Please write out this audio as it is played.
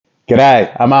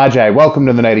G'day, I'm RJ. Welcome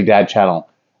to the Nerdy Dad channel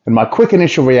and my quick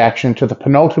initial reaction to the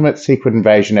penultimate Secret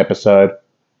Invasion episode,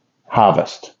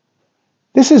 Harvest.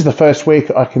 This is the first week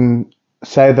I can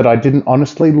say that I didn't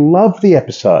honestly love the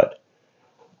episode.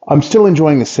 I'm still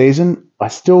enjoying the season. I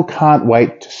still can't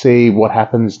wait to see what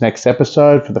happens next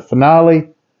episode for the finale.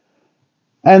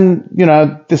 And,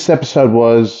 this episode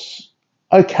was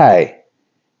okay.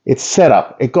 It's set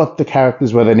up. It got the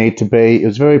characters where they need to be. It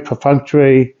was very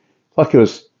perfunctory, like it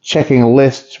was checking a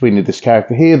list. We need this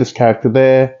character here, this character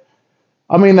there.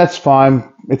 I mean, that's fine.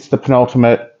 It's the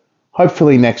penultimate.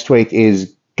 Hopefully next week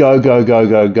is go, go, go,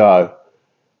 go, go.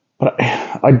 But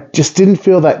I just didn't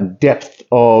feel that depth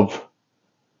of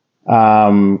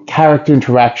character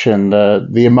interaction,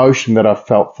 the emotion that I've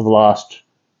felt for the last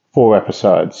 4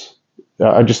 episodes.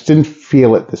 I just didn't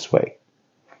feel it this week.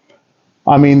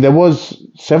 I mean, there was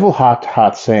several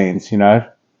heart-to-heart scenes,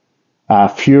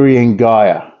 Fury and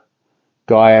Gaia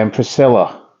and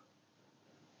Priscilla,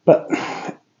 but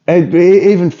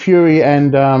even Fury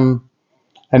and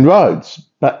Rhodes,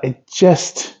 but it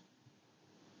just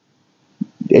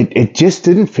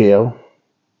didn't feel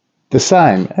the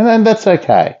same, and then that's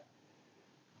okay.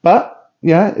 But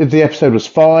if the episode was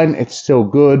fine, it's still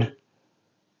good.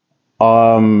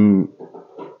 It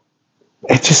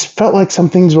just felt like some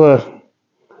things were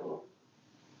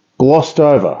glossed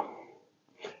over.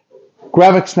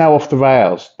 Gravik's now off the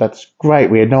rails. That's great.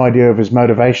 We had no idea of his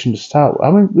motivation to start. I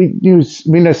mean, we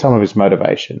know some of his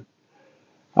motivation.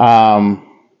 We've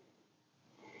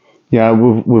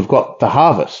got the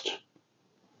harvest.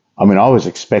 I mean, I was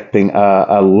expecting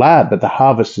a lab, but the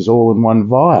harvest is all in one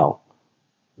vial.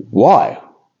 Why?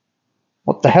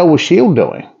 What the hell was S.H.I.E.L.D.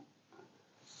 doing?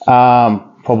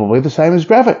 Probably the same as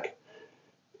Gravik.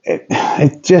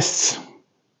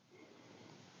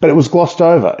 But it was glossed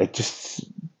over.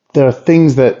 There are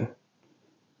things that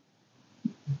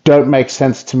don't make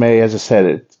sense to me. As I said,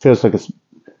 it feels like it's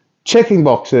checking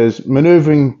boxes,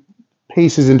 maneuvering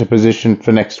pieces into position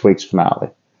for next week's finale.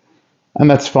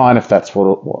 And that's fine if that's what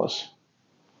it was.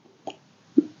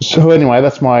 So anyway,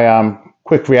 that's my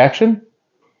quick reaction.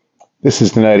 This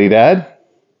is the Nerdy Dad,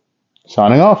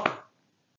 signing off.